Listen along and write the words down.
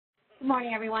Good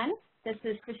morning, everyone. This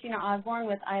is Christina Osborne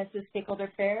with ISO Stakeholder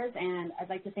Affairs, and I'd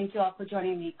like to thank you all for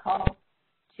joining the call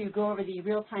to go over the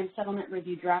real-time settlement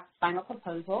review draft final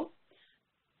proposal.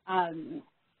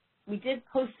 We did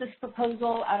post this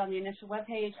proposal out on the initial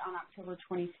webpage on October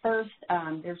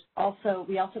 21st.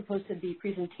 We also posted the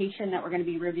presentation that we're going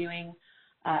to be reviewing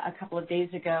a couple of days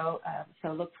ago, so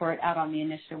look for it out on the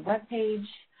initial webpage.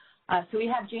 So we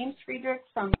have James Friedrich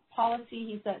from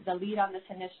Policy. He's the lead on this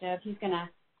initiative. He's going to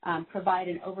provide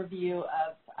an overview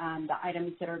of the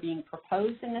items that are being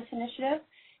proposed in this initiative.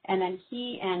 And then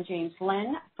he and James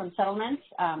Lynn from Settlements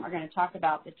are going to talk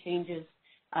about the changes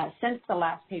since the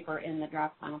last paper in the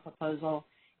draft final proposal.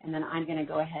 And then I'm going to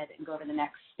go ahead and go to the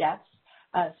next steps.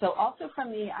 So also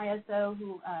from the ISO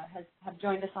who have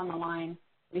joined us on the line,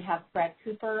 we have Brad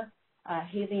Cooper,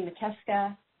 Haley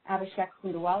Mateska, Abhishek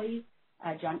Hundawali,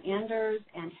 John Anders,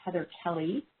 and Heather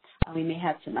Kelly. We may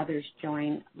have some others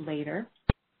join later.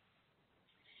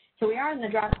 So we are in the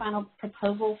draft final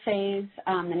proposal phase.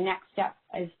 The next step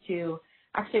is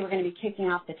we're going to be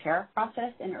kicking off the tariff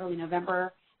process in early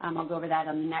November. I'll go over that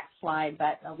on the next slide,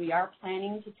 but we are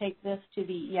planning to take this to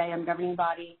the EIM governing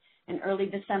body in early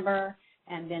December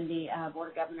and then the Board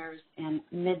of Governors in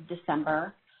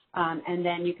mid-December. And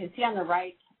then you can see on the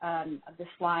right of the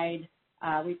slide,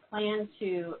 we plan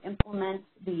to implement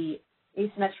the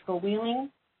asymmetrical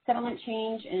wheeling settlement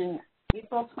change in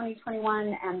April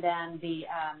 2021, and then the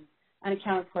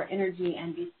unaccounted for energy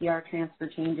and VCR transfer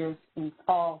changes in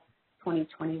fall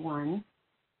 2021.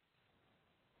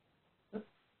 Oops,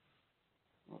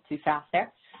 a little too fast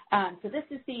there. So this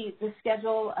is the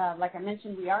schedule. Like I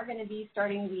mentioned, we are going to be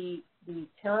starting the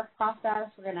tariff process.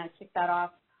 We're going to kick that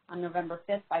off on November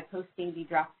 5th by posting the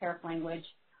draft tariff language.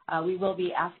 We will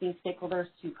be asking stakeholders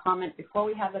to comment before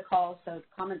we have the call, so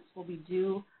comments will be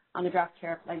due on the draft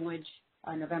tariff language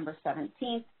on November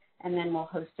 17th, and then we'll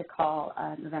host a call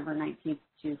November 19th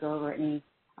to go over any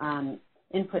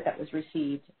input that was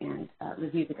received and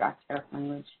review the draft tariff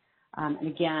language. And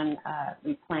again,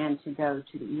 we plan to go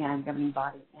to the EIM governing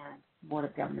body and Board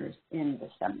of Governors in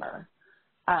December.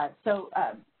 As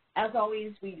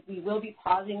always, we will be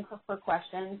pausing for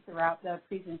questions throughout the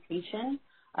presentation.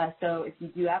 So if you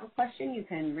do have a question, you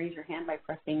can raise your hand by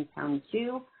pressing pound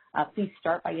 2. Please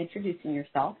start by introducing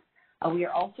yourself. We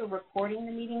are also recording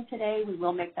the meeting today. We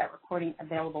will make that recording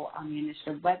available on the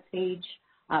initiative webpage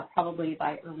probably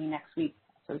by early next week.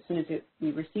 So as soon as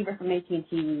we receive it from AT&T,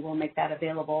 we will make that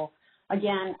available.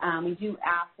 Again, we do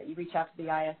ask that you reach out to the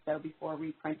ISO before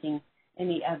reprinting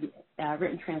any of the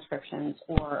written transcriptions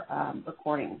or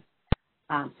recordings.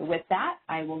 So with that,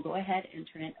 I will go ahead and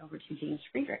turn it over to James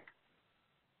Friedrich.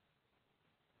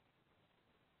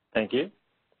 Thank you.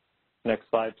 Next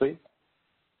slide, please.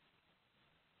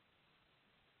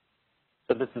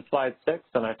 So this is slide 6,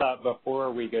 and I thought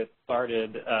before we get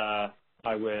started, I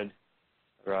would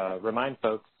remind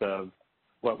folks of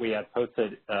what we had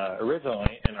posted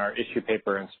originally in our issue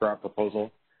paper and straw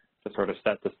proposal to sort of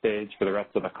set the stage for the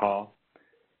rest of the call.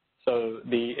 So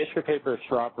the issue paper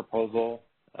straw proposal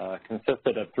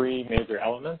consisted of 3 major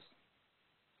elements.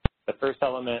 The first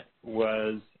element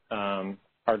was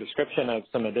our description of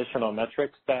some additional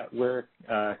metrics that we're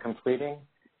completing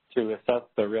to assess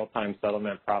the real-time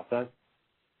settlement process.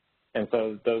 And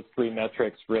so those 3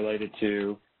 metrics related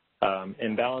to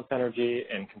imbalance energy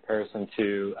in comparison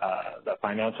to the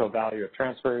financial value of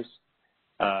transfers,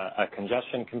 a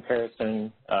congestion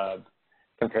comparison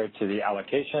compared to the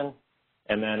allocation,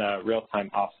 and then a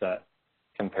real-time offset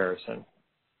comparison.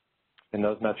 And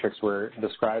those metrics were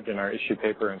described in our issue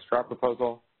paper and straw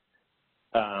proposal.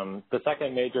 The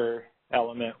second major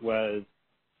element was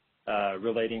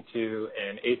relating to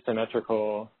an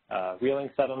asymmetrical wheeling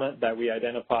settlement that we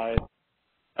identified.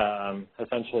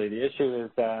 Essentially, the issue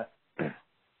is that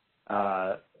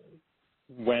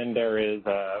when there is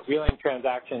a wheeling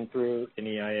transaction through an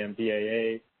EIM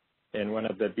BAA and one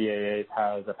of the BAAs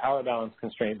has a power balance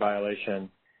constraint violation,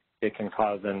 it can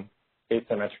cause an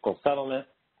asymmetrical settlement.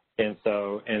 And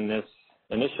so in this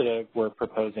initiative, we're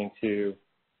proposing to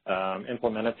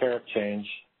implement a tariff change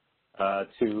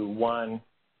to, 1,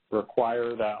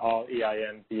 require that all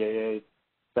EIM BAAs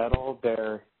settle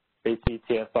their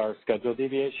ACTSR schedule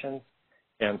deviations,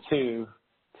 and 2,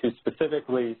 to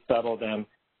specifically settle them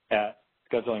at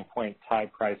scheduling point tie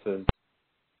prices,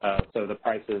 so the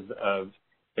prices of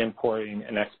importing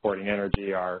and exporting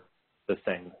energy are the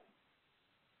same.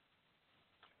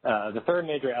 The third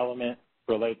major element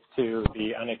relates to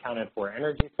the unaccounted for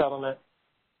energy settlement.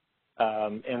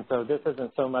 And so this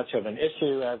isn't so much of an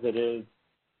issue as it is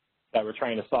that we're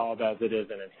trying to solve as it is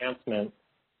an enhancement,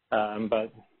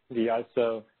 but the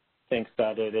ISO thinks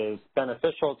that it is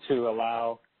beneficial to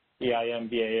allow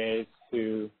EIM-BAAs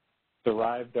who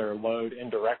derive their load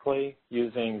indirectly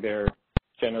using their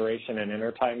generation and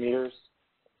intertie meters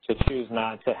to choose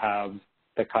not to have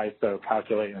the CAISO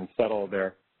calculate and settle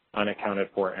their unaccounted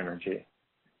for energy.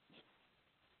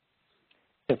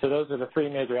 And so those are the three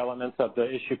major elements of the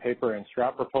issue paper and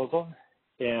STRAT proposal.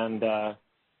 And now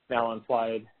on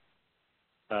slide,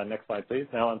 next slide please,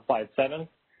 now on slide 7,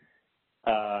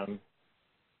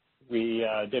 we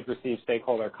did receive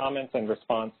stakeholder comments in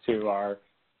response to our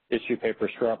issue paper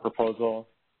STRAT proposal.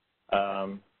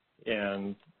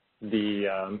 And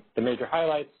the major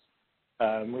highlights,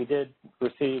 we did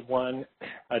receive one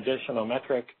additional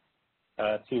metric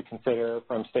to consider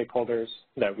from stakeholders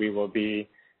that we will be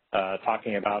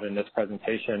talking about in this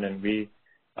presentation, and we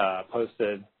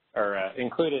posted or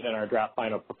included in our draft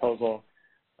final proposal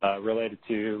related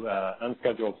to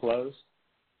unscheduled flows.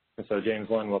 And so James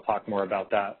Lynn will talk more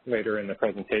about that later in the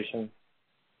presentation.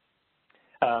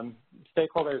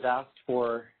 Stakeholders asked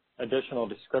for additional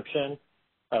description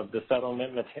of the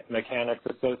settlement mechanics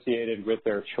associated with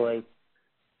their choice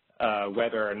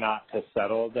whether or not to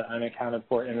settle the unaccounted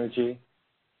for energy.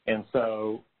 And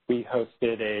so we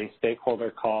hosted a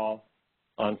stakeholder call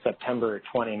on September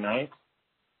 29th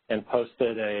and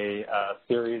posted a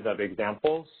series of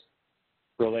examples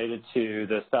related to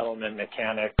the settlement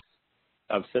mechanics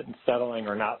of settling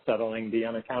or not settling the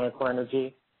unaccounted for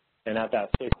energy. And at that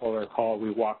stakeholder call,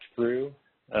 we walked through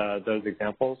those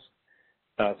examples.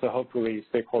 So hopefully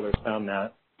stakeholders found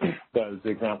that those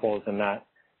examples and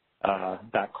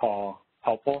that call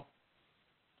helpful.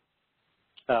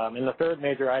 And the third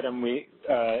major item we,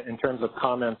 in terms of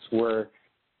comments, were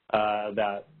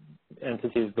that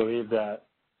entities believe that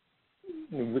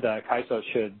CAISO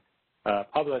should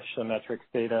publish the metrics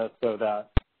data so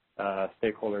that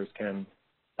stakeholders can,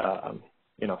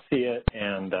 see it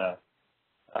and,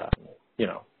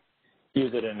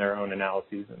 use it in their own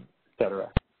analyses, and et cetera.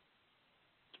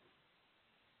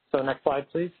 So next slide,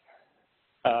 please.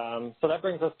 So that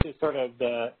brings us to sort of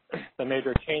the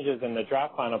major changes in the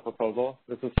draft final proposal.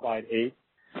 This is slide 8.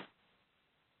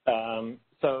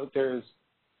 So there's,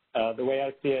 the way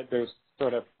I see it, there's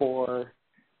sort of 4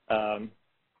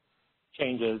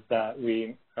 changes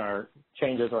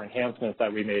or enhancements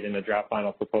that we made in the draft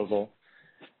final proposal.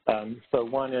 So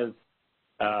one is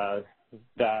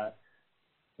that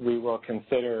we will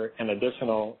consider an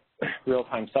additional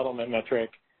real-time settlement metric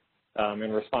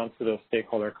in response to those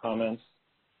stakeholder comments.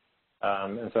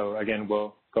 And so, again,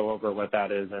 we'll go over what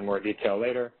that is in more detail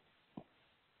later.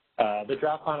 The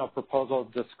draft final proposal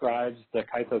describes the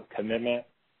CAISO's commitment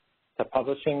to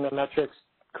publishing the metrics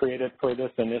created for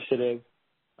this initiative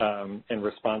in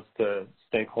response to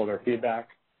stakeholder feedback.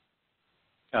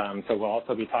 So we'll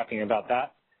also be talking about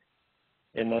that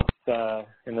in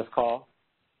this call.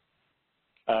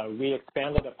 We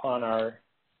expanded upon our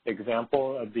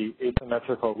example of the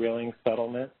asymmetrical wheeling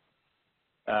settlement,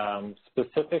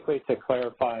 specifically to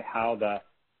clarify how the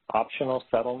optional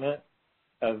settlement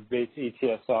of base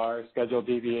ETSR schedule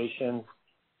deviations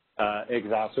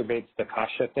exacerbates the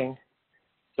cost shifting.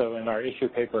 So in our issue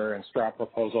paper and STRAT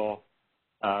proposal,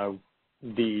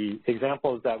 the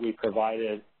examples that we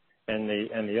provided and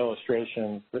the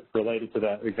illustrations related to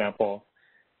that example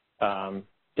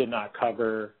did not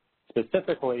cover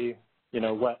specifically,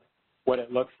 what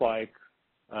it looks like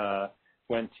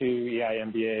when 2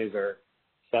 EIM-BAAs are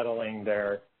settling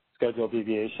their schedule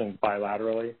deviations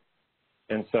bilaterally.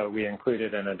 And so we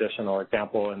included an additional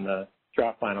example in the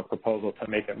draft final proposal to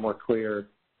make it more clear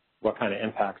what kind of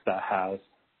impacts that has.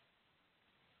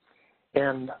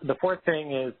 And the fourth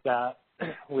thing is that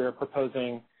we're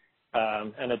proposing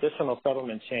an additional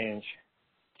settlement change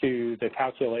to the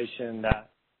calculation that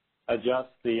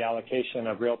adjusts the allocation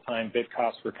of real-time bid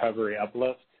cost recovery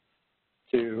uplift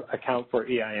to account for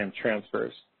EIM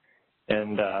transfers.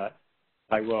 And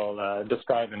I will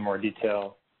describe in more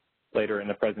detail later in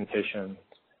the presentation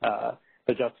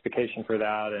the justification for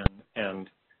that and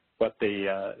what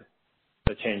the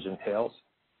change entails.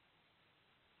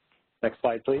 Next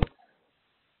slide, please.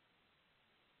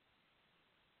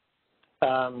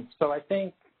 So I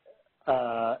think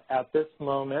at this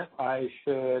moment I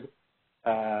should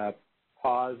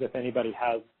pause if anybody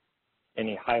has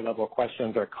any high-level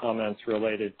questions or comments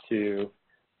related to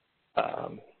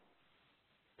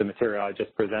the material I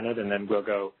just presented, and then we'll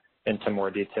go into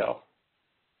more detail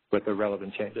with the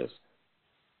relevant changes.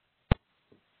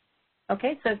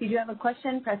 Okay, so if you do have a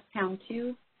question, press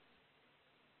 #2.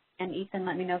 And Ethan,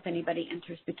 let me know if anybody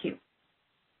enters the queue.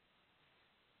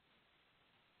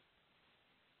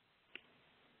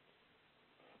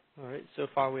 All right, so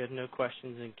far we have no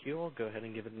questions in queue. I'll go ahead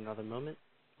and give it another moment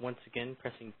Once again,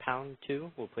 pressing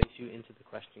 #2 will place you into the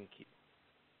question queue.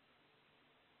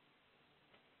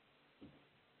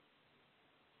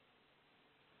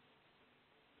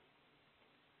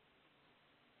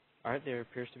 All right, there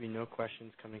appears to be no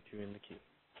questions coming through in the queue.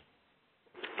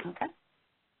 Okay.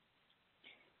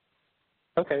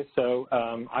 Okay, so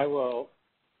I will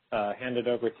hand it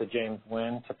over to James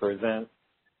Lynn to present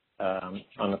on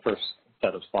the first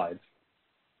set of slides.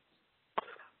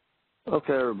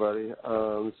 Okay, everybody.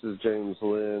 This is James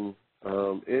Lynn.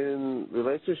 In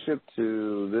relationship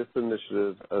to this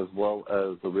initiative as well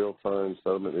as the Real-Time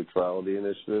Settlement Neutrality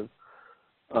Initiative,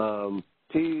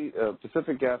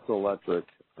 Pacific Gas and Electric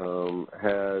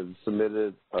had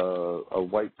submitted a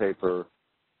white paper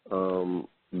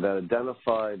that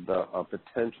identified a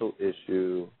potential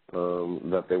issue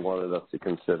that they wanted us to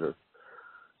consider.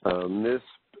 This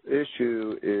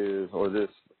issue is, or this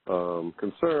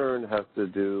concern has to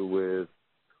do with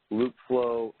loop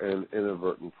flow and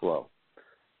inadvertent flow.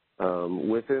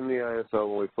 Within the ISO,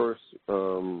 when we first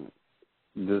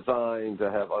designed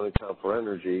to have unaccountable for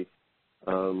energy,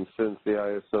 since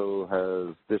the ISO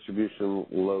has distribution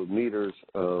load meters,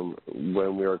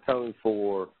 when we are accounting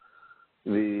for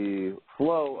the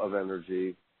flow of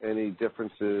energy, any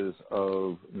differences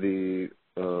of the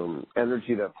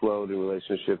energy that flowed in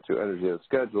relationship to energy that's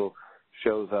scheduled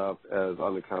shows up as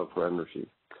unaccounted for energy.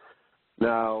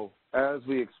 Now, as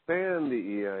we expand the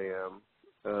EIM,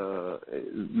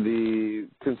 the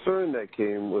concern that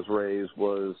was raised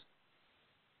was,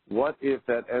 what if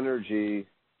that energy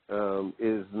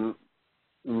is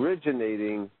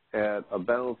originating at a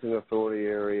balancing authority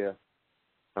area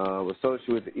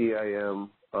associated with the EIM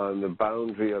on the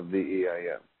boundary of the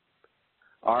EIM?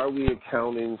 Are we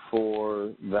accounting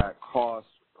for that cost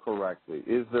correctly?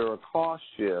 Is there a cost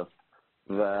shift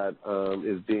that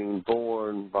is being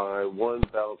borne by one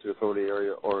balancing authority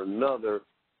area or another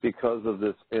because of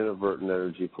this inadvertent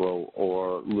energy flow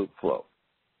or loop flow?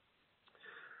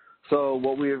 So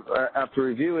what after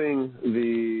reviewing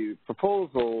the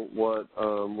proposal, what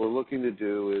we're looking to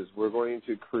do is we're going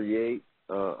to create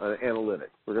an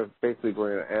analytic. We're basically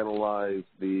going to analyze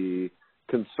the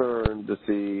concern to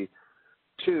see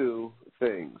two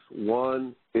things.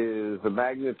 One is the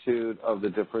magnitude of the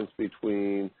difference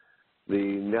between the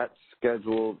net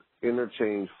scheduled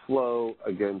interchange flow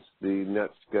against the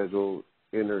net scheduled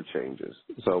interchanges.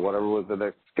 So whatever was the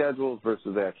net scheduled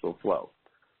versus the actual flow.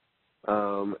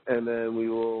 And then we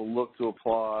will look to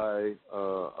apply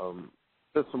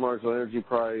system marginal energy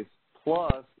price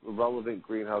plus the relevant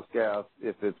greenhouse gas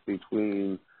if it's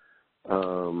between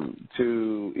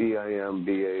two EIM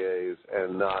BAAs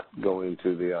and not going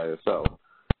to the ISO.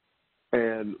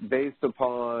 And based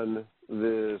upon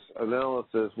this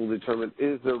analysis, we'll determine,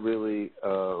 is there really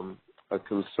a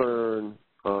concern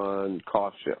on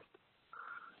cost shift?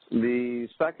 The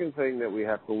second thing that we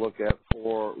have to look at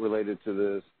related to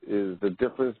this is the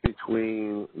difference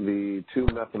between the two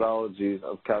methodologies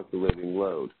of calculating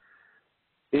load.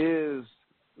 Is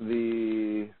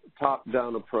the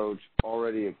top-down approach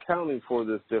already accounting for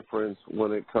this difference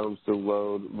when it comes to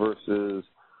load versus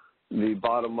the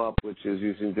bottom-up, which is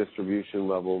using distribution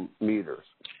level meters?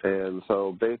 And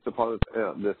so based upon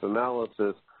this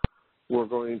analysis, we're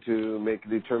going to make a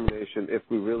determination if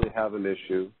we really have an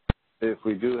issue. If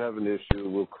we do have an issue,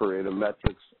 we'll create a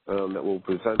metrics that we'll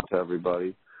present to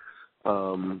everybody.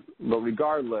 But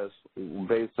regardless,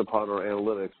 based upon our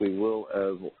analytics, we will,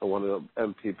 as one of the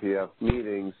MPPF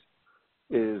meetings,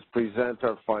 is present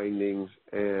our findings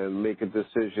and make a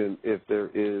decision if there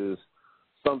is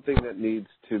something that needs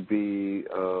to be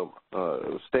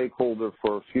a stakeholder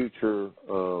for future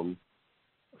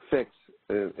fix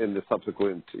in the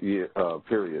subsequent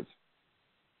periods.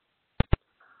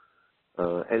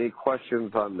 Any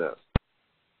questions on this?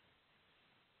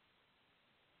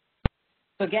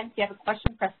 So again, if you have a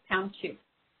question, press #2.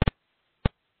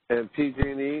 And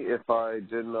PG&E, if I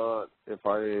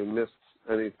missed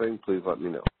anything, please let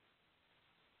me know.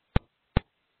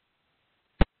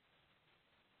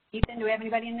 Ethan, do we have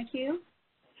anybody in the queue?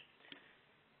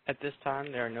 At this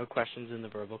time, there are no questions in the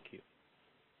verbal queue.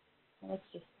 Let's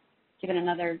just give it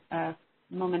another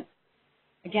moment.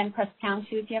 Again, press #2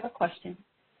 if you have a question.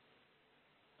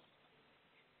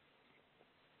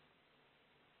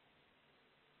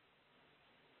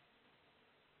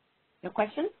 No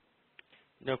questions?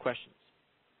 No questions.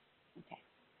 Okay.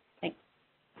 Thanks.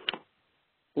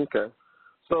 Okay.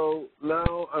 So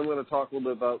now I'm going to talk a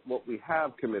little bit about what we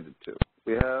have committed to.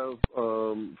 We have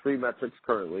 3 metrics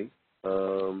currently.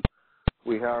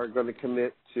 We are going to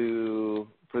commit to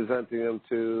presenting them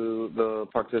to the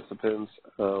participants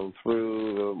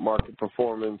through the market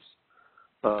performance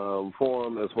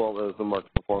form as well as the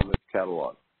market performance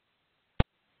catalog.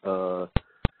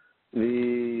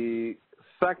 The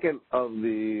second of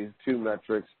the two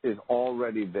metrics is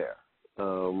already there.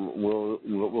 What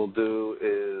we'll do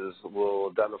is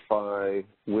we'll identify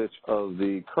which of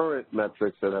the current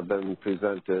metrics that have been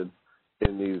presented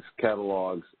in these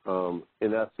catalogs,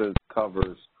 in essence,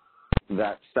 covers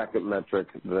that second metric,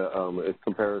 the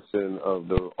comparison of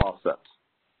the offsets.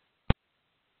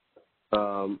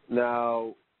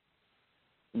 Now,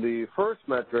 the first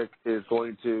metric is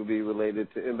going to be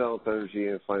related to imbalance energy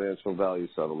and financial value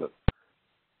settlement.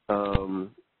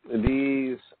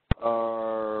 These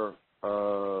are,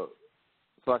 so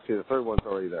actually the third one's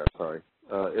already there, sorry.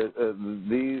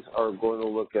 These are going to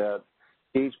look at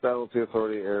each balancing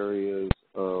authority area's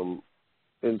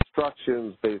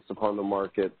instructions based upon the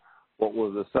market. What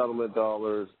was the settlement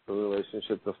dollars, the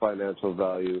relationship to financial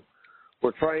value.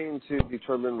 We're trying to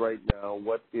determine right now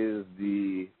what is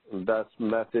the best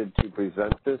method to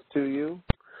present this to you.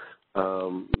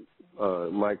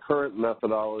 My current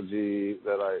methodology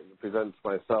that I present to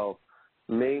myself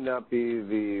may not be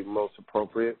the most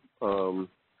appropriate.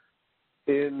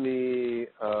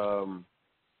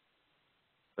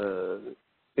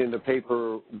 In the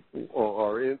paper,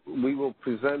 we will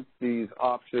present these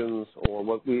options, or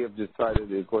what we have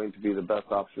decided is going to be the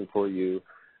best option for you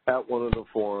at one of the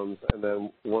forums, and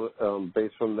then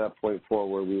based from that point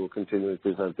forward, we will continue to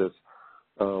present this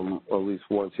at least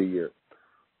once a year.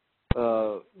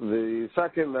 The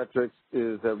second metric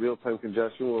is that real-time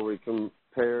congestion, where we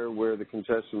compare where the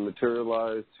congestion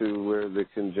materialized to where the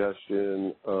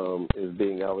congestion is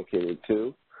being allocated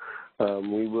to.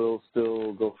 We will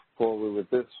still go forward with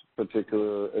this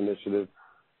particular initiative,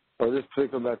 or this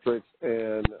particular metrics,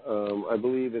 and I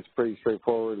believe it's pretty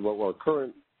straightforward. What our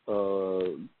current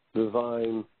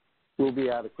design will be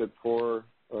adequate for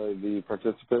the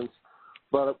participants,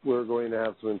 but we're going to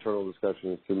have some internal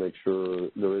discussions to make sure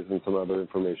there isn't some other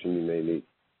information you may need.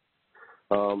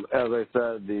 As I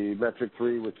said, the metric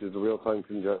 3, which is the real-time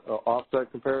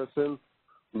offset comparison,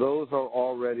 those are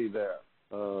already there.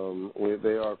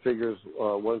 They are figures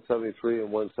 173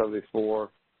 and 174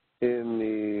 in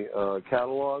the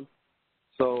catalog,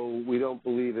 so we don't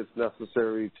believe it's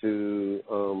necessary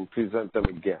to present them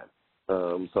again.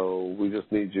 So we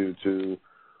just need you to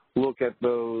look at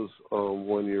those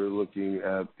when you're looking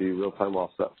at the real-time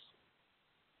offsets.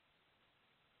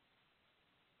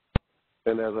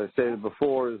 And as I stated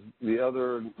before, is the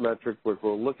other metric which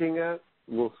we're looking at,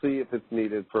 we'll see if it's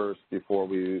needed first before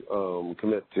we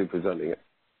commit to presenting it.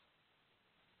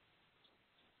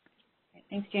 Okay,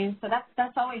 thanks, James. So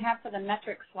that's all we have for the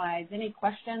metric slides. Any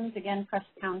questions? Again, press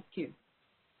pound 2.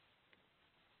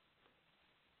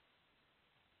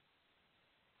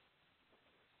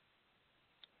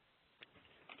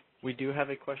 We do have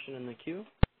a question in the queue.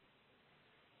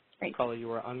 Great. Caller,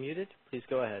 you are unmuted. Please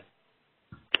go ahead.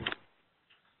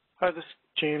 Hi, this is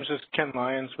James. This is Ken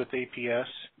Lyons with APS.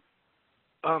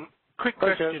 Quick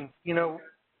question.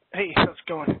 Hey, how's it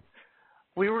going?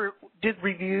 We did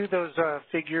review those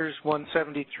figures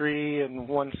 173 and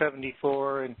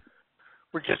 174, and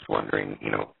we're just wondering,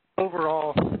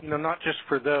 overall, not just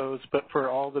for those, but for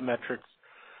all the metrics,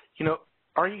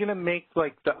 are you going to make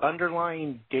like the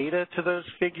underlying data to those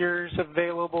figures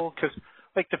available? Because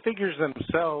like the figures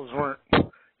themselves weren't,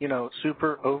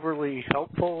 super overly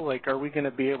helpful. Like, are we going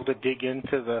to be able to dig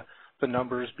into the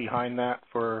numbers behind that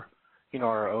for,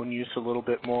 our own use a little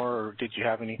bit more, or did you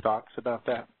have any thoughts about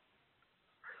that?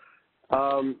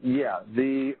 Yeah,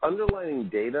 the underlying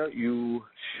data you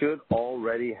should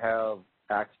already have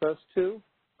access to.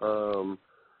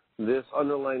 This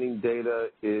underlying data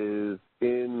is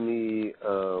in the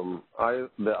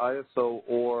ISO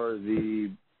or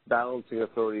the balancing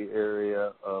authority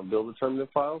area bill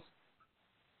determinant files.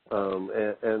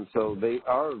 And so they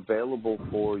are available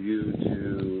for you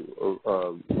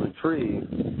to retrieve.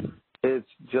 It's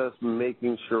just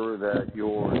making sure that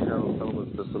your general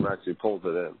settlement system actually pulls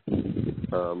it in.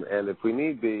 And if we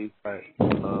need be,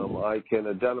 I can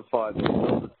identify the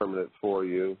bill determinant for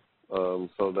you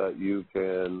so that you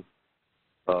can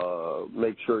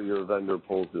make sure your vendor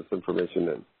pulls this information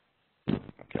in.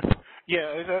 Okay.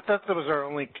 Yeah, that was our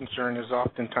only concern, is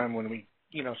oftentimes when we,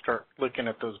 start looking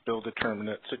at those bill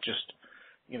determinants, it just,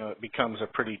 it becomes a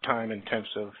pretty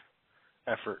time-intensive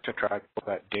effort to try to pull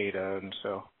that data. And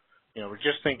so, we're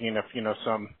just thinking if,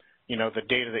 some, the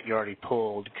data that you already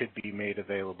pulled could be made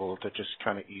available to just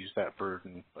kind of ease that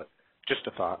burden. But just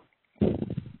a thought.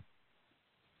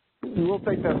 We'll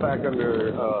take that back under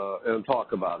and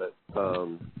talk about it.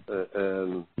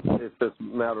 And it's just a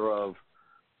matter of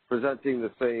presenting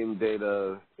the same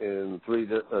data in 2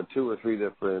 or 3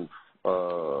 different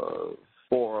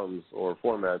forums or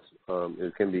formats,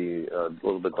 it can be a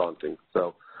little bit daunting.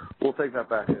 So we'll take that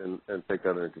back and take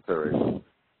that into consideration.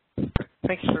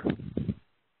 Thank you, sir.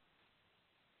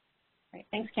 Great.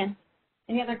 Thanks, Ken.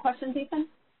 Any other questions, Ethan?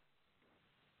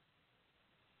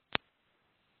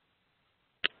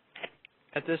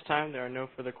 At this time, there are no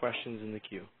further questions in the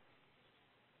queue.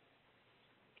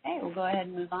 Okay, we'll go ahead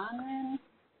and move on then.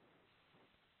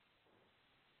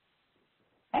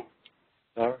 Okay.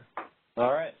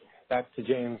 All right. Back to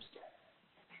James.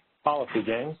 Policy,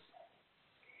 James.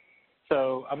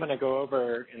 So I'm going to go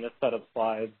over in this set of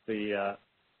slides the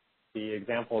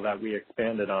example that we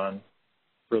expanded on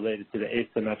related to the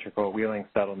asymmetrical wheeling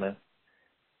settlement.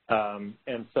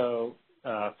 And so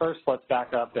first, let's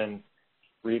back up and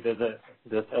revisit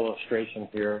this illustration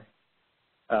here.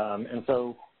 And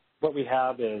so what we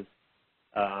have is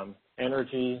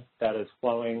energy that is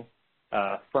flowing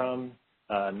from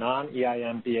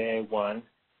non-EIM BAA1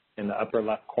 in the upper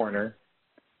left corner,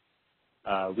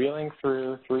 wheeling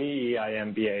through 3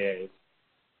 EIM BAAs,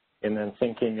 and then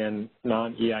sinking in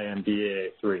non-EIM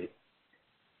BAA3.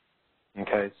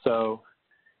 Okay, so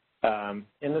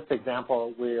in this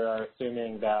example, we are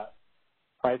assuming that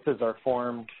prices are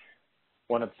formed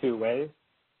one of two ways.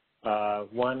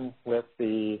 One with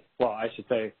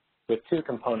with two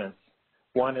components.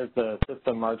 One is the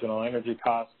system marginal energy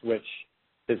cost, which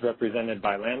is represented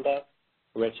by lambda,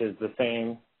 which is the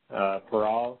same for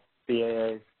all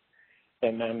BAAs.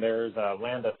 And then there's a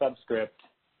lambda subscript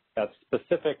that's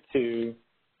specific to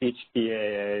each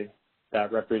BAA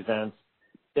that represents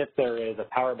if there is a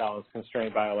power balance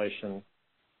constraint violation,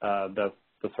 the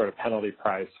sort of penalty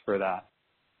price for that.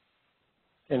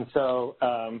 And so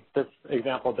this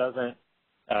example doesn't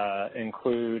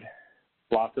include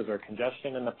losses or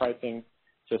congestion in the pricing,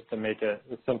 just to make it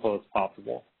as simple as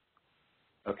possible.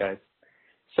 Okay.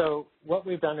 So what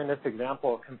we've done in this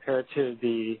example compared to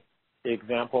the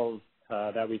examples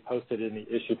that we posted in the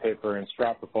issue paper and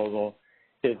Strat proposal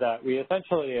is that we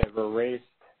essentially have erased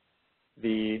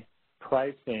the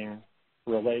pricing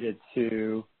related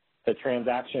to the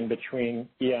transaction between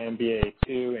EIM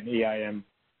BAA2 and EIM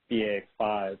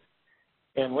BAA5.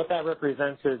 And what that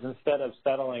represents is instead of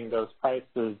settling those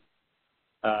prices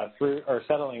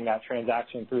settling that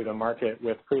transaction through the market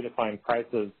with predefined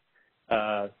prices,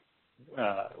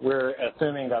 we're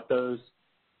assuming that those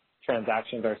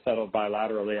transactions are settled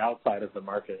bilaterally outside of the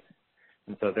market.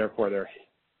 And so therefore they're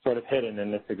sort of hidden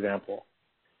in this example.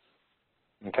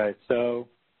 Okay, so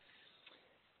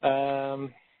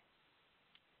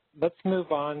let's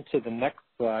move on to the next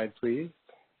slide, please.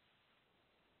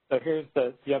 So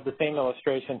you have the same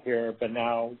illustration here, but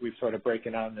now we've sort of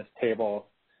broken out in this table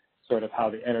sort of how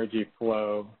the energy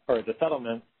flow or the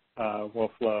settlement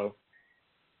will flow.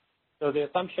 So the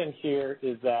assumption here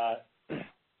is that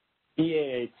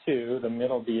BAA2, the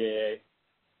middle BAA,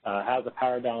 has a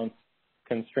power balance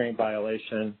constraint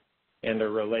violation and a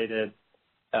related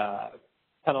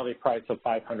penalty price of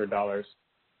 $500.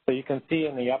 So you can see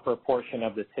in the upper portion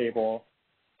of the table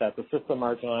that the system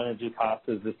marginal energy cost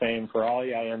is the same for all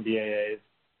EIM BAAs.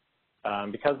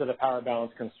 Because of the power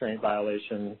balance constraint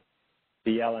violation,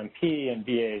 the LMP in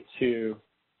BAA2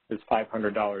 is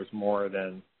 $500 more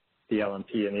than the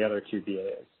LMP in the other two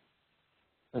BAAs.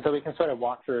 And so we can sort of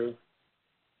walk through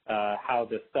how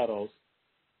this settles.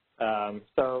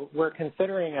 So we're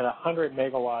considering at 100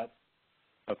 megawatts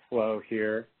of flow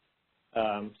here.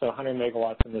 So 100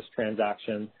 megawatts in this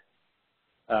transaction.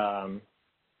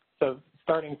 So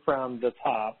starting from the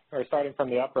top, or starting from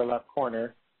the upper left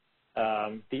corner,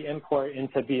 the import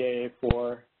into BAA4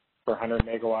 for 100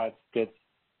 megawatts gets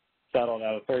settled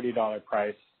at a $30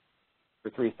 price for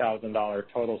 $3,000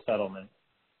 total settlement.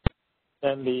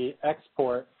 Then the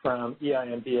export from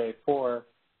EIM BA4,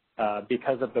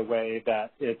 because of the way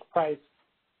that it's priced,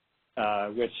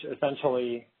 which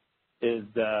essentially is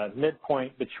the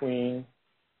midpoint between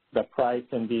the price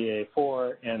in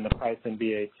BA4 and the price in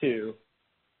BA2,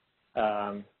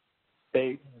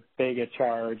 they get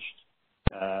charged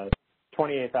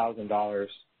 $28,000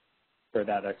 for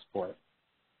that export.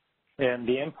 And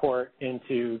the import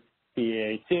into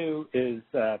BA2 is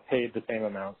paid the same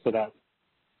amount, so that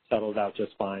settles out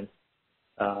just fine.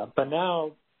 But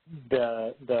now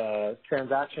the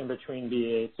transaction between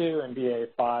BA2 and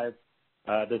BA5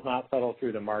 does not settle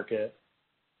through the market,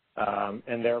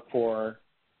 and therefore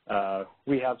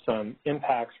we have some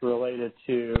impacts related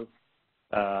to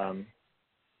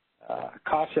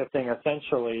cost shifting,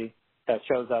 essentially, that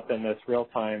shows up in this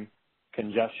real-time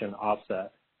congestion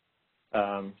offset.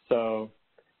 So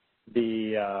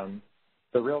the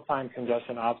real-time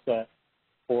congestion offset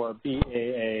for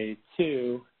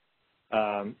BAA2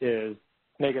 is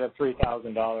negative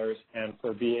 $3,000, and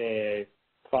for BAA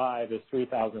 5 is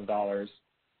 $3,000.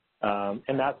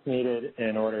 And that's needed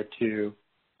in order to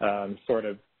sort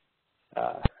of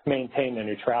maintain the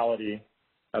neutrality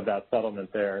of that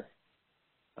settlement there.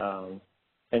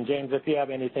 And James, if you have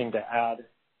anything to add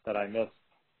that I missed,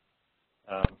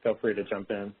 feel free to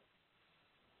jump in.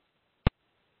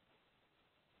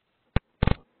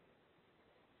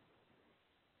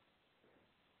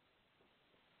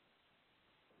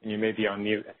 You may be on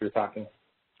mute if you're talking.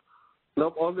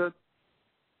 Nope, all good.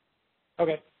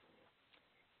 Okay.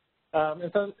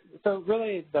 And so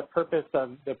really the purpose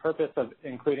of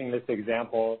including this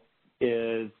example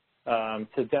is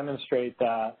to demonstrate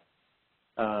that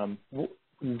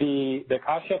the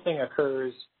cost shifting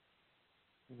occurs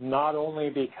not only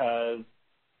because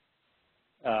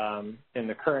in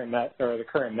the current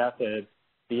method,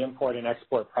 the import and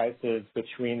export prices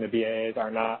between the BAAs are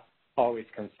not always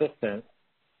consistent,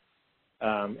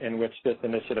 in which this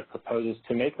initiative proposes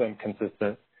to make them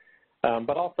consistent,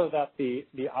 but also that the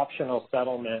optional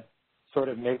settlement sort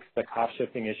of makes the cost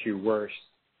shifting issue worse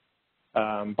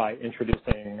by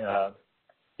introducing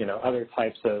other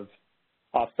types of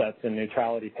offsets and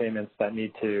neutrality payments that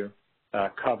need to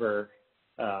cover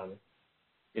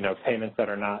payments that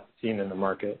are not seen in the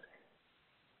market.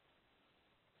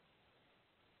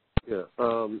 Yeah.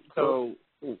 So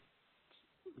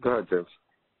go ahead, James.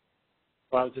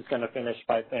 Well, I was just going to finish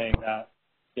by saying that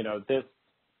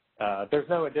there's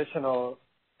no additional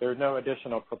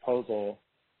proposal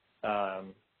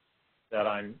that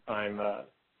I'm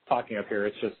talking of here.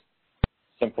 It's just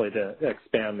simply to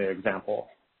expand the example.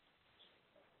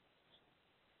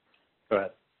 Go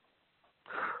ahead.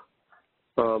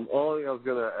 All I was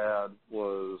going to add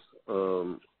was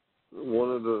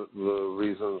one of the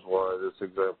reasons why this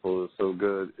example is so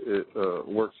good, it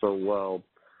works so well,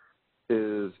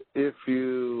 is if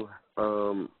you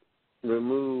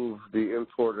remove the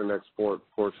import and export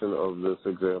portion of this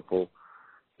example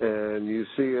and you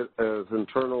see it as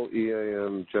internal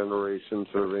EAM generation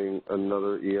serving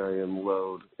another EIM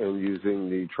load and using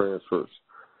the transfers,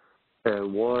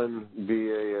 and one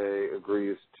BAA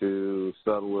agrees to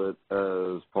settle it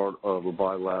as part of a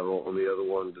bilateral and the other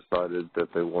one decided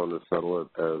that they want to settle it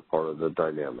as part of the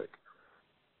dynamic,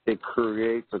 it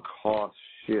creates a cost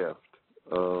shift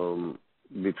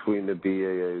between the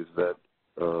BAAs that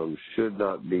should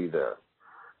not be there.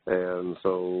 And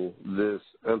so this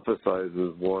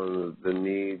emphasizes one of the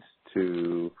needs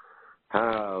to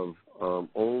have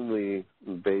only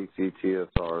base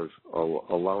ETSRs,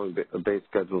 allowing base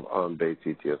schedules on base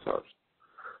ETSRs.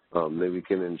 Then we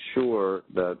can ensure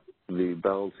that the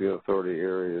balancing authority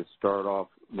areas start off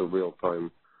the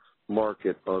real-time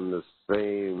market on the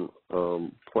same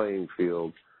playing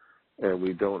field, and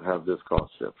we don't have this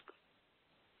cost shift.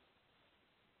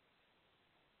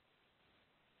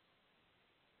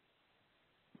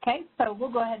 Okay, so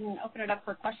we'll go ahead and open it up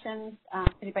for questions.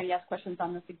 If anybody has questions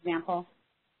on this example,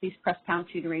 please press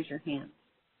 #2 to raise your hand.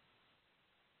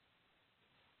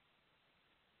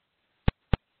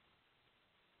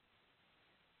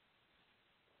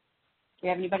 Do you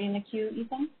have anybody in the queue,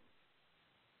 Ethan?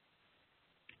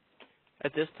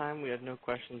 At this time, we have no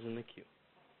questions in the queue.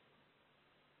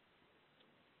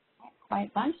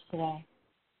 Quiet bunch today.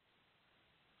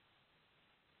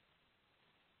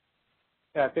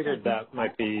 Yeah, I figured that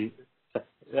might be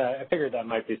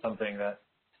something that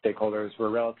stakeholders were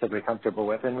relatively comfortable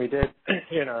with, and we did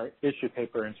in our issue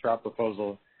paper and straw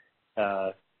proposal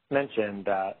mention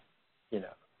that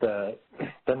the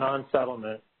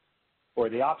non-settlement or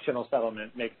the optional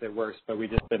settlement makes it worse, but we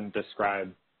just didn't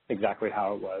describe exactly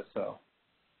how it was. So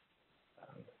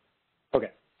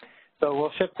okay, so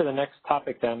we'll shift to the next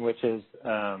topic then, which is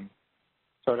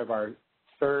sort of our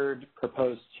third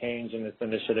proposed change in this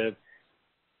initiative.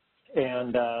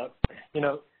 And,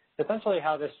 essentially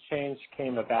how this change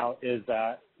came about is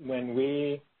that when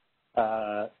we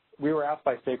were asked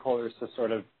by stakeholders to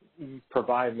sort of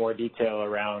provide more detail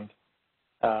around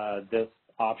this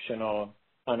optional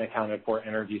unaccounted for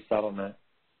energy settlement.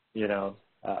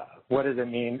 What does it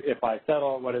mean if I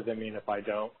settle? What does it mean if I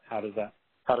don't? How does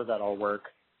that all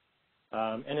work?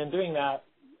 And in doing that,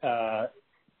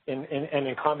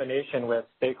 in combination with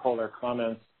stakeholder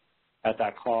comments at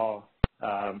that call,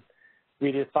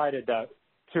 we decided that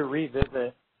to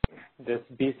revisit this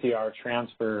BCR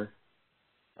transfer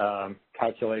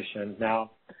calculation.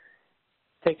 Now,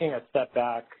 taking a step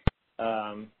back,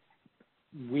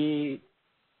 we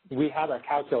have a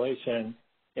calculation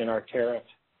in our tariff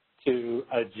to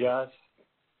adjust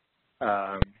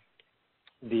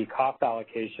the cost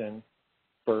allocation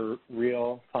for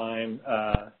real-time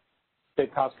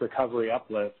bid cost recovery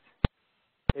uplift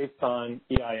based on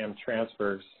EIM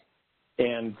transfers,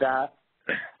 and that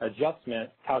adjustment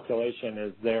calculation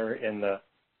is there in the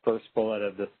first bullet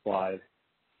of this slide.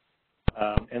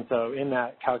 And so in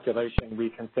that calculation, we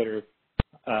consider,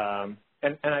 and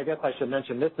I guess I should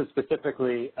mention, this is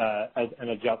specifically an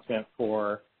adjustment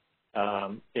for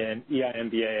an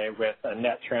EIM-BAA with a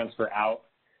net transfer out.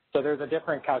 So there's a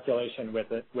different calculation with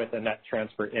a net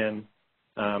transfer in,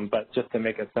 but just to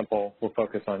make it simple, we'll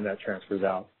focus on net transfers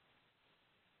out.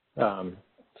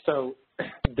 So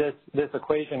this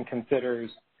equation considers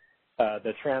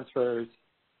the transfers,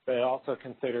 but it also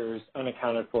considers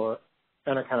unaccounted for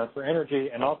energy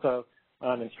and also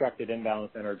uninstructed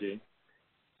imbalance energy.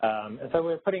 And so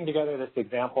we're putting together this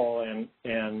example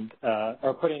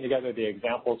or putting together the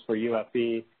examples for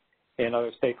UFE, and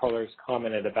other stakeholders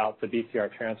commented about the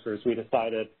BCR transfers. We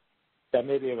decided that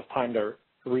maybe it was time to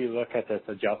relook at this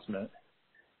adjustment.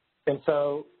 And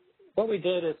so what we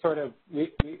did is sort of,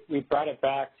 we brought it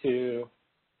back to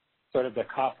sort of the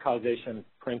cost causation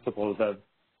principles of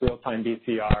real-time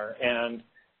BCR. And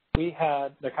the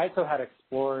CAISO had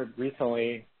explored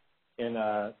recently in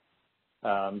the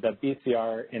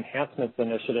BCR Enhancements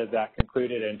Initiative that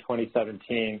concluded in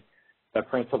 2017, the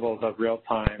principles of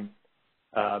real-time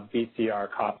BCR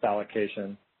cost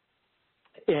allocation.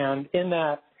 And in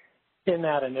that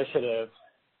initiative,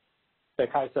 the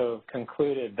CAISO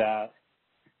concluded that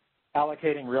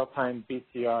allocating real-time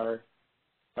BCR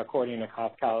according to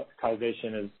cost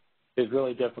causation is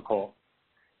really difficult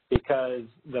because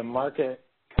the market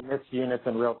commits units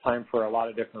in real time for a lot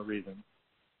of different reasons.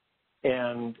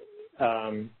 And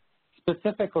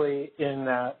specifically in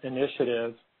that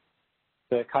initiative,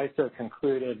 the CAISO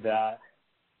concluded that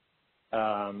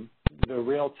the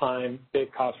real-time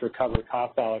bid cost recovery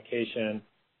cost allocation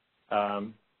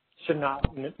should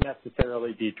not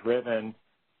necessarily be driven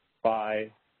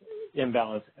by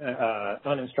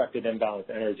uninstructed imbalance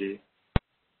energy,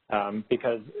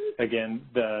 because again,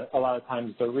 a lot of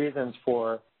times the reasons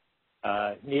for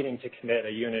needing to commit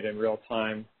a unit in real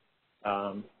time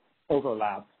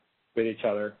overlap with each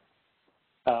other.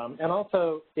 And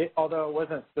also, although it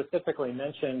wasn't specifically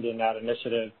mentioned in that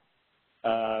initiative,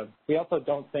 we also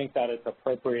don't think that it's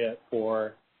appropriate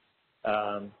for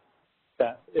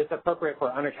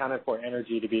unaccounted for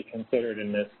energy to be considered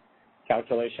in this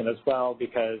calculation as well,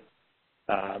 because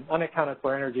unaccounted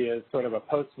for energy is sort of a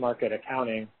post-market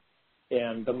accounting,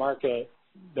 and the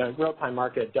real-time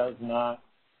market does not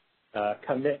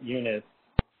commit units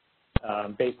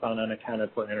based on unaccounted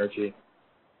for energy.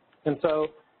 And so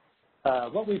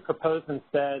what we proposed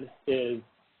instead is,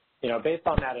 based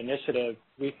on that initiative,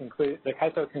 the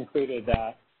CAISO concluded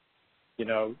that,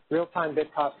 real-time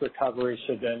bid cost recovery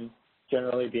should then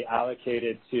generally be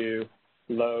allocated to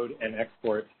load and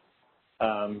export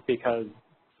because,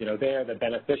 they are the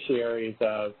beneficiaries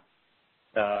of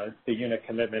the unit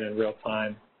commitment in real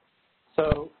time.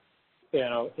 So,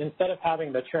 instead of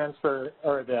having the transfer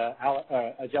or the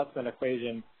adjustment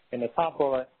equation in the top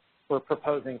bullet, we're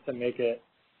proposing to make it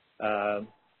the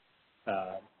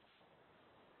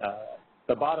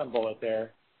bottom bullet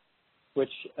there,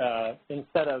 which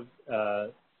instead of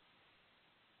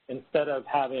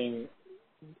having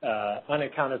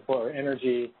unaccounted for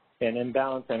energy and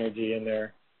imbalance energy in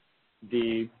there,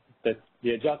 the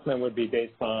adjustment would be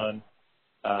based on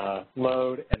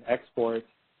load and export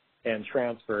and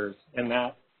transfers, and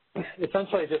that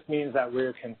essentially just means that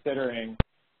we're considering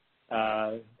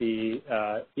the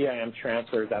EIM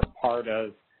transfers as part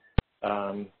of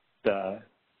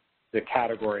the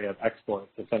category of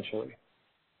exports, essentially.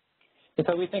 And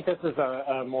so we think this is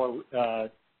a more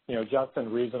just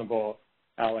and reasonable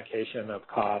allocation of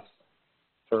costs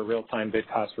for real-time bid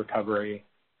cost recovery,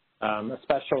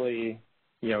 especially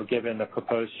given the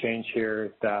proposed change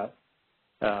here that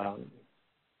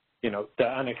the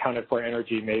unaccounted for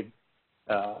energy may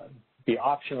be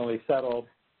optionally settled,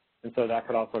 and so that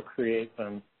could also create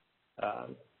some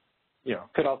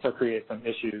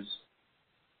issues.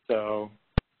 So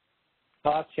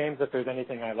I'll ask James if there's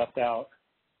anything I left out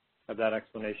of that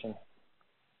explanation.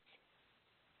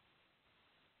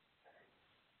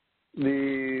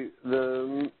 The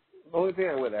only thing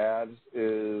I would add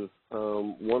is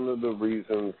one of the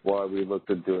reasons why we looked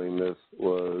at doing this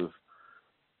was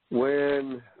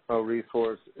when a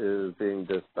resource is being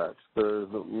dispatched, there's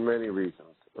many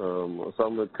reasons.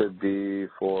 Some of it could be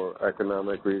for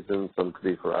economic reasons, some could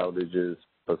be for outages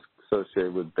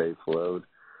associated with base load.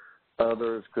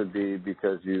 Others could be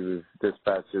because you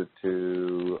dispatch it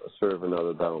to serve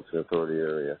another balancing authority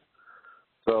area.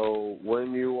 So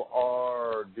when you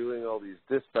are doing all these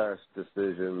dispatch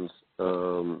decisions,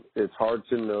 it's hard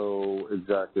to know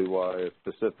exactly why a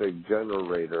specific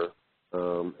generator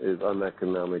is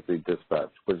uneconomically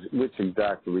dispatched, which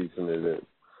exact reason it is.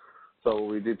 So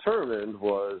what we determined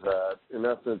was that, in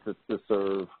essence, it's to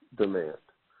serve demand.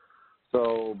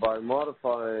 So by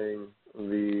modifying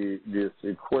this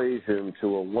equation to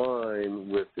align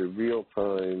with the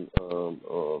real-time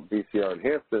BCR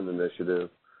enhancement initiative,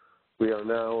 we are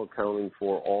now accounting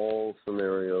for all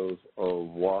scenarios of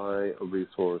why a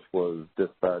resource was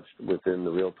dispatched within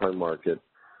the real-time market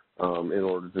in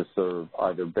order to serve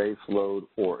either base load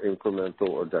or incremental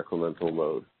or decremental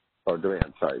load, or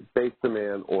demand, sorry, base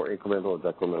demand or incremental or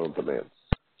decremental demand.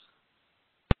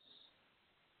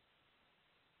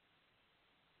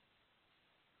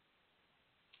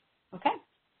 Okay.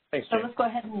 Thanks, So James. let's go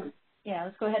ahead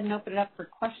and open it up for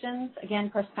questions. Again,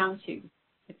 press pound 2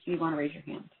 if you want to raise your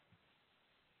hand.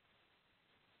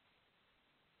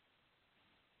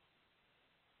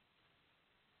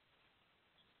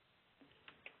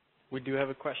 We do have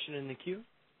a question in the queue.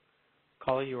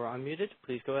 Caller, you are unmuted.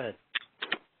 Please go ahead.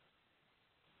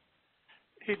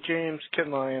 Hey, James. Ken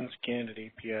Lyons,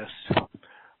 candidate APS.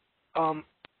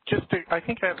 I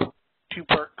think I have a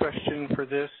two-part question for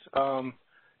this.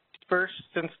 First,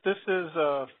 since this is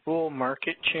a full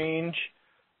market change,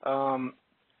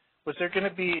 was there going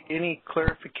to be any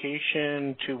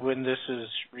clarification to when this is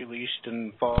released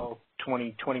in fall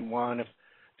 2021, if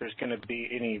there's going to be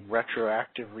any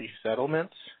retroactive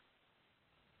resettlements?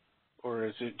 Or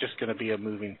is it just going to be a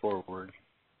moving forward?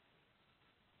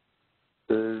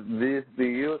 The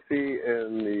USC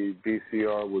and the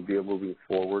BCR would be a moving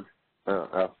forward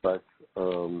aspect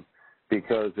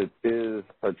because it is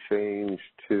a change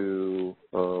to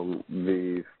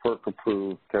the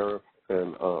FERC-approved tariff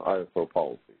and ISO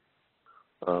policy.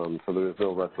 So there is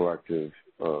no retroactive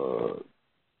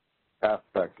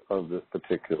aspect of this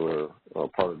particular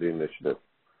part of the initiative.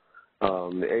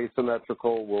 The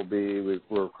asymmetrical will be,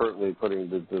 we're currently putting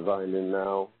the design in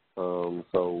now,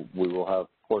 so we will have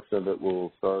a portion of it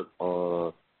will start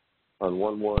on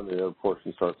 1/1, and the other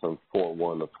portion starts on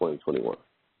 4/1 of 2021.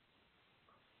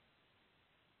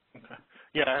 Okay.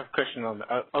 Yeah, I have a question on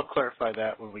that. I'll clarify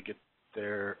that when we get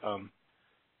there.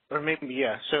 Or maybe,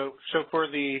 yeah. So for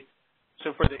the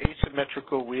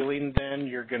asymmetrical wheeling, then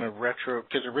you're going to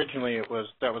because originally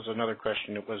that was another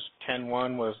question. It was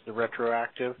 10/1 was the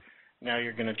retroactive. Now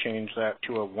you're going to change that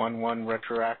to a 1/1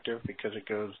 retroactive because it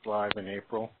goes live in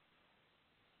April.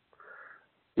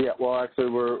 Yeah, well, actually,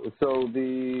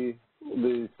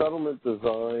 the settlement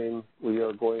design we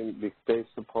are going to be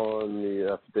based upon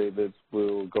the affidavits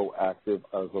will go active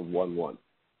as of 1/1.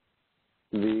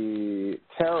 The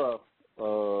tariff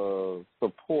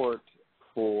support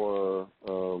for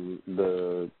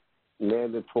the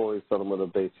mandatory settlement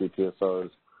of base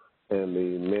CTSRs and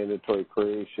the mandatory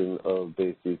creation of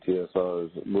base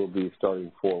CTSRs will be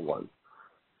starting 4/1.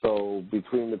 So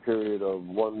between the period of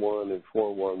 1/1 and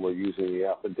 4/1, we're using the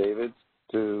affidavits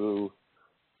to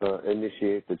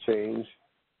initiate the change,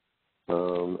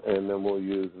 and then we'll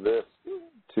use this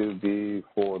to be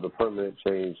for the permanent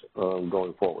change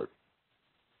going forward.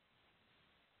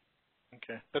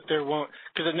 Okay, but there won't,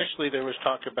 because initially there was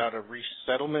talk about a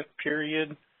resettlement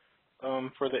period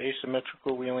for the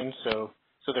asymmetrical wheeling, so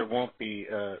there won't be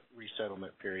a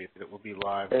resettlement period. It will be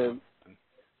live.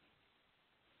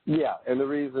 Yeah, and the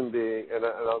reason being, and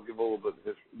I'll give a little bit of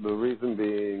history, the reason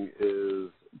being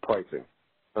is pricing.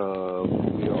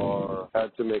 We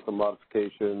had to make a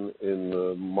modification in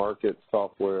the market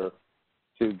software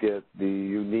to get the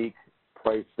unique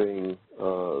pricing,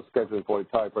 scheduling point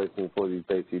tie pricing for these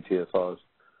base ETSRs,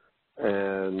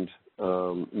 and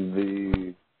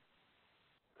the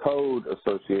code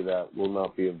associated with that will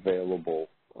not be available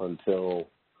until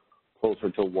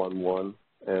closer to 1/1,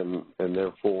 and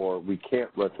therefore we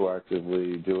can't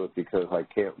retroactively do it because I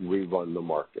can't rerun the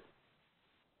market.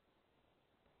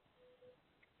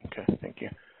 Okay, thank you.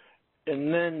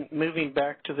 And then moving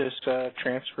back to this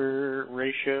transfer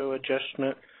ratio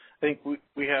adjustment, I think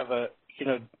we have we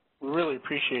really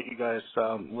appreciate you guys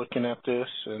looking at this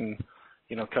and,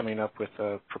 coming up with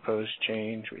a proposed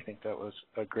change. We think that was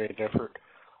a great effort.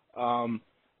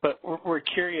 But we're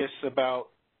curious about,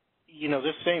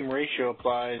 this same ratio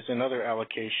applies in other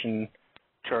allocation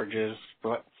charges,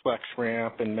 flex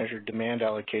ramp and measured demand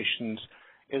allocations.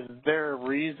 Is there a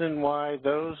reason why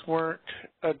those weren't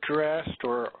addressed,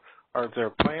 or are there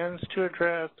plans to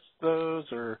address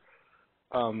those, or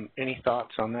any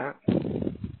thoughts on that?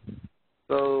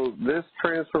 So this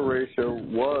transfer ratio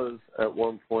was at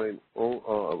one point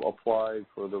applied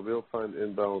for the real-time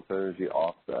imbalance energy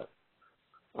offset.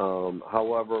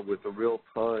 However, with the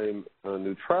real-time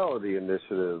neutrality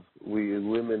initiative, we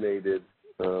eliminated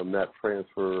that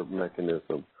transfer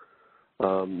mechanism.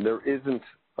 There isn't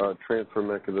transfer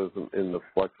mechanism in the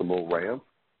flexible ramp.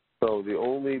 So the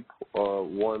only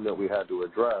one that we had to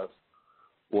address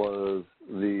was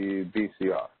the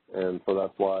BCR. And so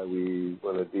that's why we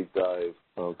went a deep dive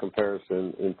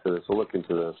comparison into this, or look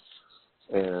into this,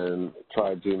 and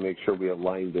tried to make sure we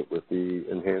aligned it with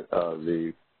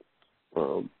the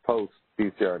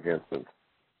post-BCR enhancements.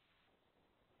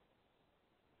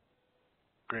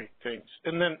 Great, thanks.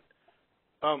 And then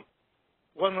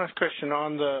one last question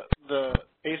on the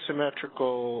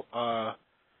asymmetrical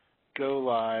go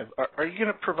live. Are you going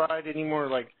to provide any more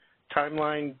like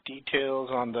timeline details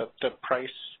on the price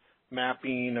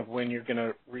mapping of when you're going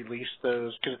to release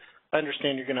those? Because I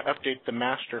understand you're going to update the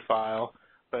master file,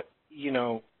 but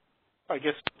I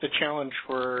guess the challenge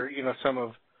for some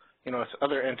of us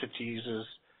other entities is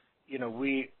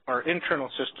our internal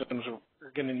systems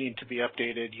are going to need to be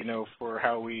updated for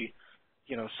how we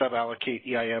sub-allocate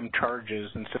EIM charges,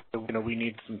 and so we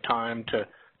need some time to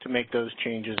make those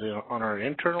changes on our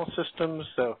internal systems.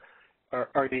 So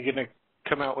are you going to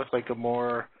come out with like a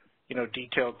more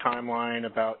detailed timeline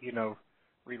about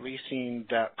releasing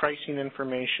that pricing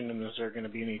information, and is there going to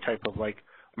be any type of like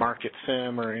market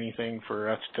sim or anything for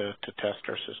us to test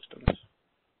our systems?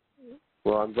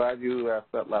 Well, I'm glad you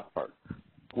asked that last part.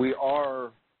 We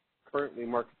are currently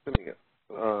market simming it.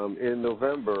 In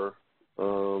November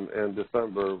and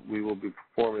December, we will be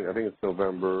performing, I think it's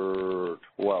November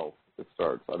 12th it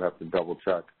starts. I'd have to double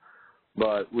check.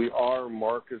 But we are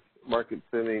market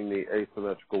simming the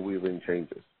asymmetrical wheeling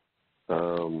changes.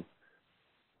 And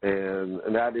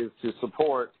that is to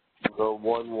support the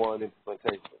 1.1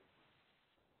 implementation.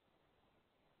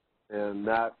 And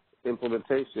that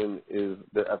implementation is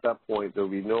that at that point there will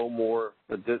be no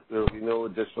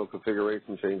additional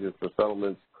configuration changes for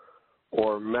settlements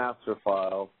or master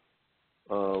file.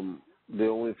 The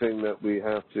only thing that we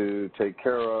have to take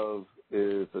care of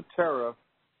is the tariff,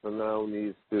 and now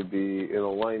needs to be in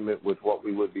alignment with what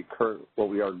we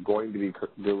are going to be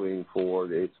doing for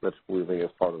the asymmetrical wheeling as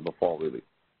part of the fall release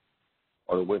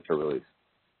or the winter release.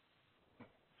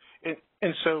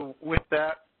 And so with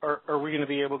that, are we going to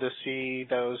be able to see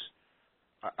those?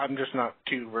 I'm just not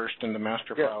too versed in the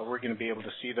master file. We're going to be able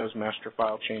to see those master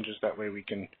file changes. That way we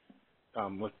can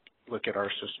look at our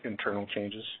internal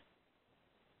changes.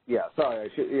 Yeah,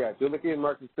 sorry. If you're looking at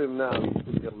market sim now, you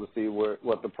should be able to see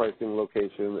what the pricing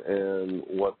location and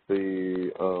what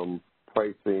the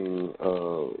pricing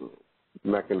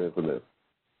mechanism is.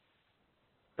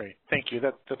 Great. Thank you.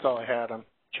 That's all I had. I'm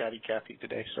chatty Cathy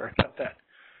today. Sorry about that.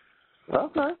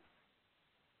 Okay.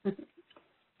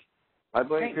 I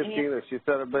blame Christina. She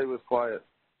said everybody was quiet.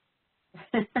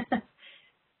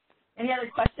 Any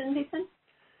other questions, Ethan?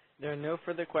 There are no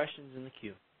further questions in the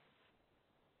queue.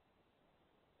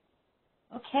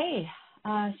 Okay,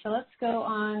 so let's go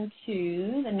on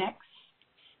to the next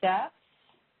steps.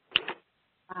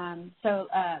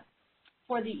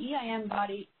 For the EIM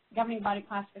governing body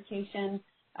classification,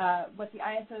 what the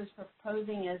ISO is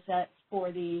proposing is that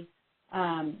for the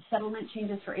settlement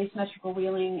changes for asymmetrical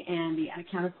wheeling and the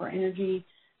unaccounted for energy,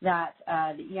 that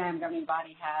the EIM governing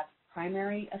body have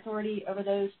primary authority over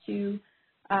those two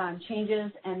changes,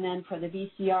 and then for the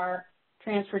VCR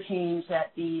transfer change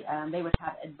that they would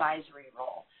have advisory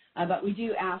role. But we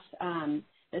do ask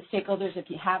the stakeholders, if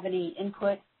you have any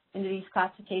input into these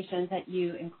classifications, that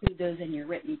you include those in your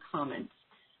written comments,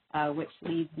 which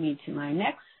leads me to my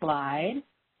next slide.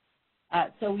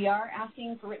 So we are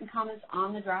asking for written comments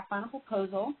on the draft final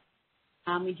proposal.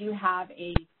 We do have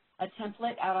a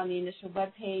template out on the initial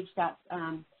webpage that's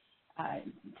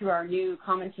through our new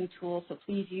commenting tool, so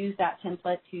please use that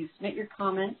template to submit your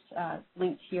comments,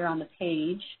 linked here on the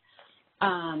page.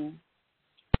 So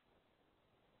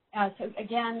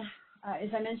again, as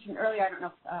I mentioned earlier, I don't know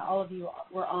if all of you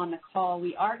were on the call,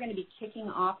 we are going to be kicking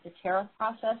off the tariff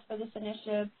process for this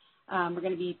initiative. We're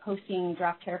going to be posting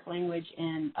draft tariff language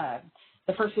in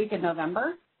the first week of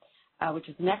November, which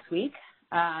is next week,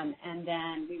 and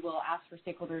then we will ask for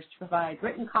stakeholders to provide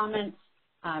written comments,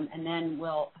 and then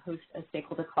we'll host a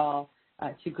stakeholder call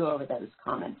to go over those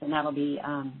comments, and that'll be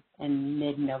in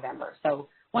mid-November. So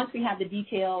once we have the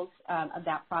details of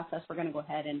that process, we're going to go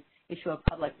ahead and issue a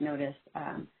public notice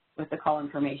with the call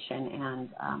information and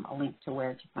a link to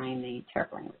where to find the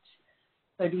tariff language.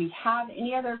 So do we have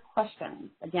any other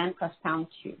questions? Again, press pound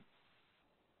 2.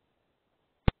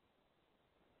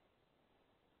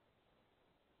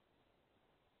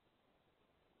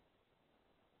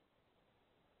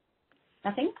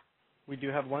 Nothing? We do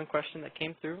have one question that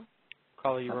came through.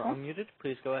 Caller, you are unmuted.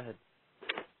 Please go ahead.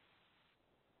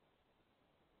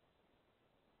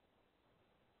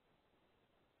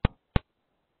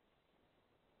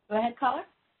 Go ahead, caller.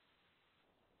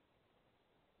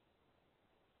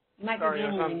 You might Sorry, be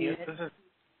I was on mute. muted.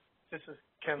 This is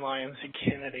Ken Lyons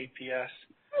again at APS.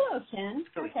 Hello, Ken.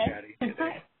 It's really Okay. chatty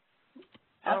today.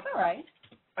 That's all right.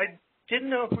 I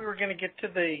didn't know if we were going to get to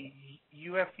the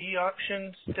UFE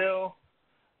option still.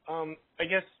 I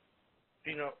guess,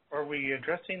 are we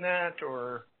addressing that,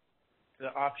 or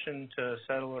the option to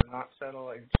settle or not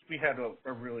settle? We had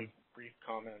a really brief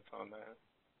comment on that.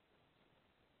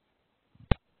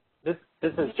 This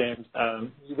is James.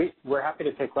 We're happy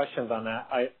to take questions on that.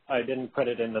 I didn't put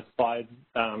it in the slide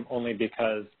only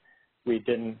because we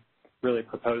didn't really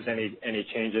propose any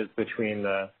changes between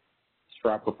the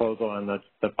straw proposal and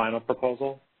the final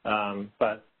proposal,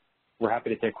 but we're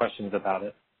happy to take questions about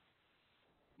it.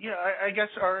 Yeah, I guess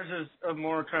ours is a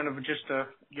more kind of just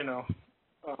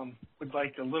would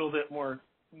like a little bit more.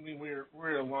 I mean,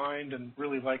 we're aligned and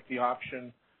really like the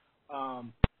option.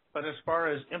 But as far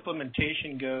as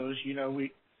implementation goes,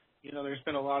 there's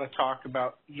been a lot of talk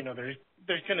about, there's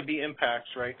going to be impacts,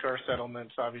 right, to our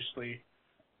settlements, obviously,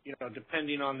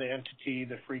 depending on the entity,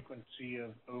 the frequency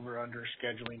of over/under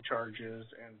scheduling charges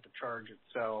and the charge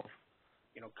itself,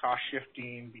 cost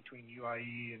shifting between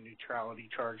UIE and neutrality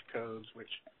charge codes, which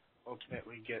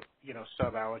ultimately get,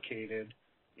 sub-allocated,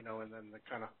 and then the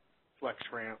kind of flex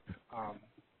ramp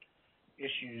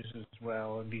issues as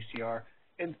well in BCR.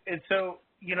 And so,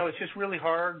 it's just really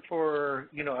hard for,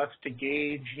 us to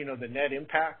gauge, the net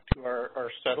impact to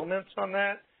our settlements on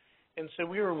that. And so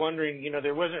we were wondering,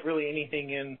 there wasn't really anything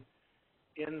in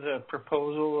the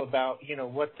proposal about,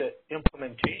 what the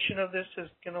implementation of this is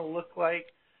going to look like.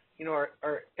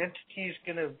 Are entities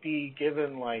going to be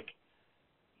given, like,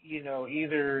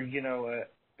 either,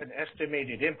 an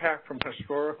estimated impact from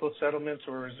historical settlements,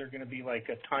 or is there going to be, like,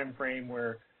 a time frame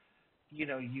where,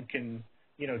 you can,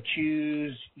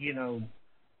 choose,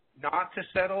 not to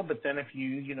settle, but then if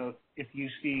you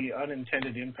see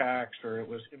unintended impacts or it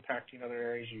was impacting other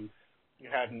areas you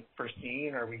hadn't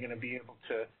foreseen, are we going to be able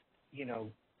to,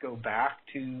 go back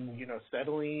to,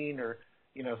 settling, or,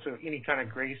 so any kind of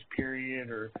grace period,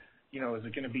 or, is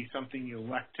it going to be something you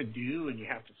elect to do and you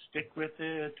have to stick with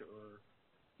it, or,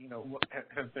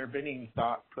 has there been any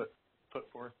thought put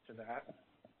forth to that?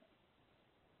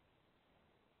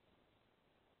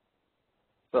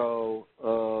 So,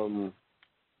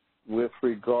 with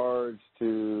regards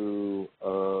to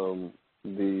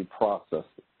the process,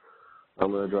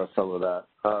 I'm going to address some of that.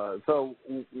 So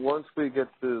once we get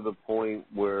to the point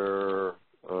where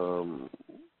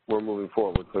we're moving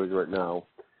forward with right now,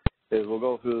 is we'll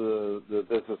go through the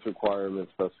business requirement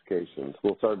specifications.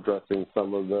 We'll start addressing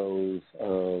some of those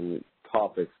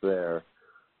topics there,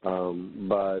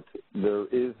 but there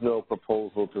is no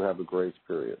proposal to have a grace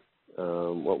period.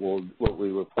 What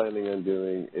we were planning on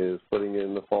doing is putting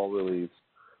in the fall release,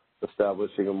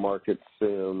 establishing a market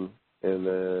sim, and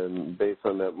then based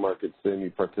on that market sim,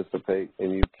 you participate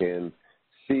and you can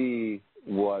see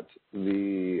what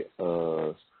the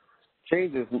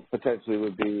changes potentially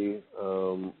would be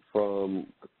from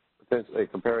potentially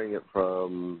comparing it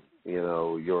from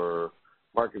your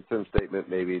market sim statement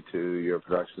maybe to your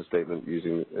production statement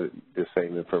using the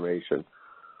same information.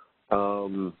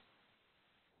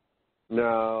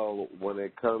 Now, when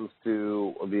it comes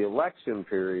to the election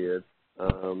period,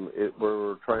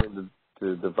 we're trying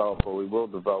to develop, or we will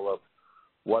develop,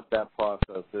 what that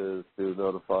process is to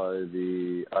notify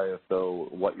the ISO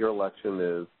what your election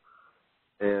is,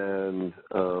 and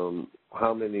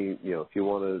how many, if you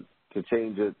wanted to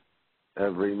change it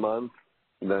every month,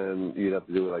 then you'd have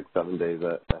to do it like 7 days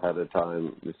ahead of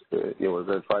time. We're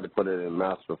going to try to put it in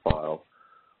master file.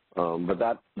 But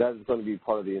that is going to be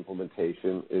part of the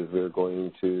implementation, is we're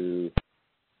going to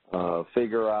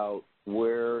figure out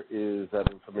where is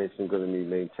that information going to be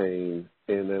maintained,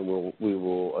 and then we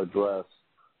will address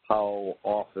how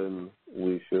often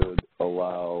we should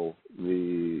allow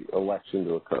the election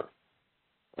to occur.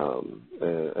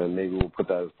 And maybe we'll put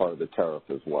that as part of the tariff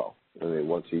as well. I mean,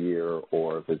 once a year,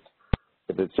 or if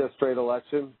it's just straight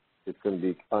election, it's going to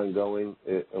be ongoing.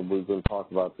 And we're going to talk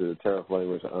about the tariff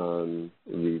language on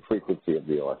the frequency of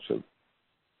the election.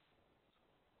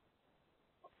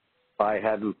 I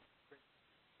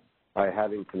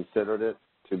hadn't considered it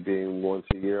to being once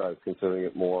a year. I was considering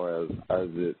it more as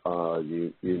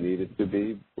you need it to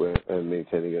be, and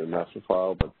maintaining it in master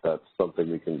file. But that's something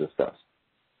we can discuss.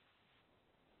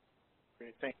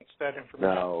 Great, thanks. That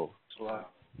information. Now, a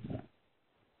lot.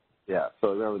 Yeah, so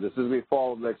remember, this is going to be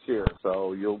fall of next year, so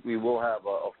we will have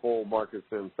a full market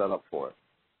sim set up for it.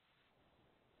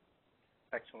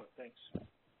 Excellent, thanks.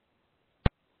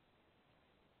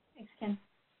 Thanks, Ken.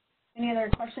 Any other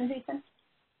questions, Ethan?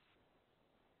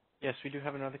 Yes, we do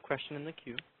have another question in the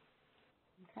queue.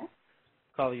 Okay.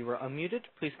 Caller, you were unmuted.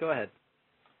 Please go ahead.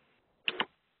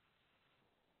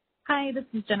 Hi, this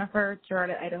is Jennifer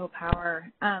Gerard at Idaho Power.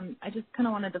 I just kind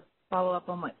of wanted to follow up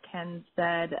on what Ken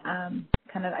said,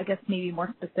 kind of, I guess, maybe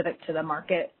more specific to the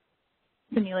market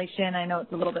simulation. I know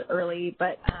it's a little bit early,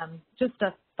 but just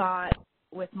a thought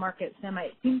with market sim.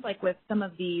 It seems like with some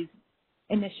of these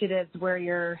initiatives where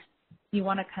you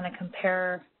want to kind of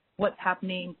compare what's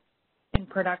happening in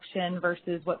production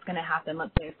versus what's going to happen,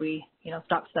 let's say if we,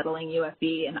 stop settling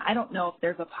UFE. And I don't know if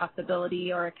there's a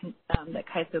possibility or that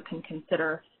CAISO can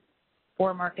consider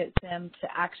for market sim to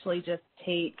actually just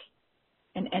take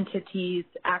an entity's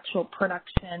actual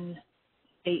production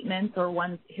statements or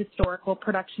one's historical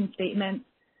production statements,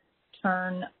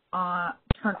 turn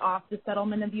off the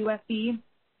settlement of UFE,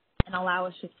 and allow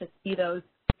us just to see those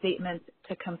statements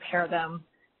to compare them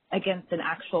against an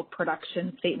actual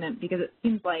production statement. Because it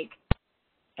seems like,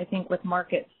 I think with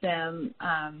market sim,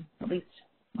 at least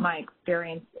my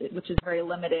experience, which is very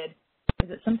limited, is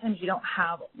that sometimes you don't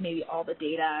have maybe all the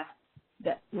data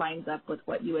that lines up with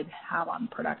what you would have on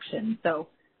production. So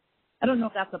I don't know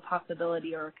if that's a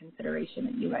possibility or a consideration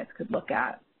that you guys could look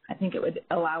at. I think it would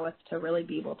allow us to really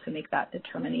be able to make that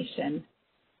determination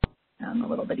a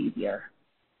little bit easier.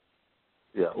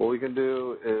 Yeah, what we can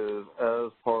do is,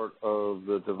 as part of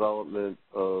the development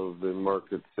of the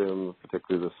market sim,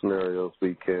 particularly the scenarios,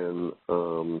 we can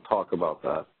talk about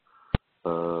that.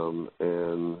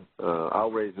 And I'll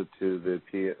raise it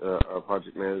to our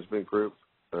project management group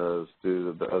as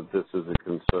to this is a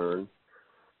concern.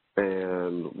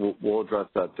 And we'll address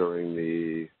that during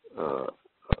the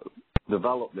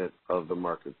development of the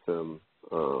market sim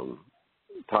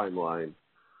timeline.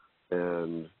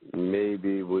 And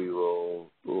maybe we will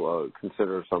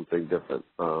consider something different.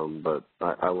 But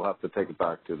I will have to take it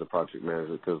back to the project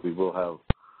manager because we will have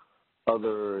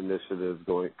other initiatives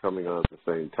coming on at the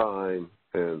same time,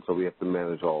 and so we have to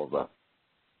manage all of that.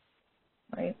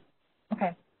 Right.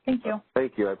 Okay. Thank you.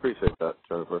 Thank you. I appreciate that,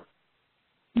 Jennifer.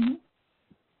 Mm-hmm.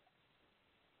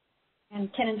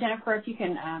 And Ken and Jennifer, if you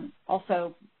can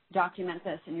also document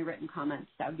this in your written comments,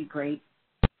 that would be great.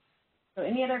 So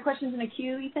any other questions in the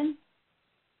queue, Ethan?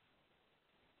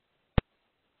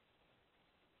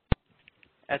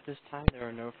 At this time, there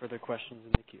are no further questions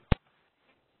in the queue.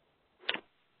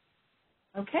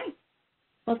 Okay.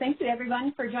 Well, thank you,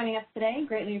 everyone, for joining us today.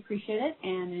 Greatly appreciate it,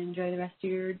 and enjoy the rest of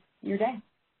your day.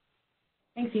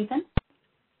 Thanks, Ethan.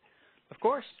 Of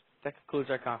course. That concludes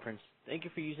our conference. Thank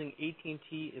you for using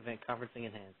AT&T Event Conferencing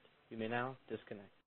Enhanced. You may now disconnect.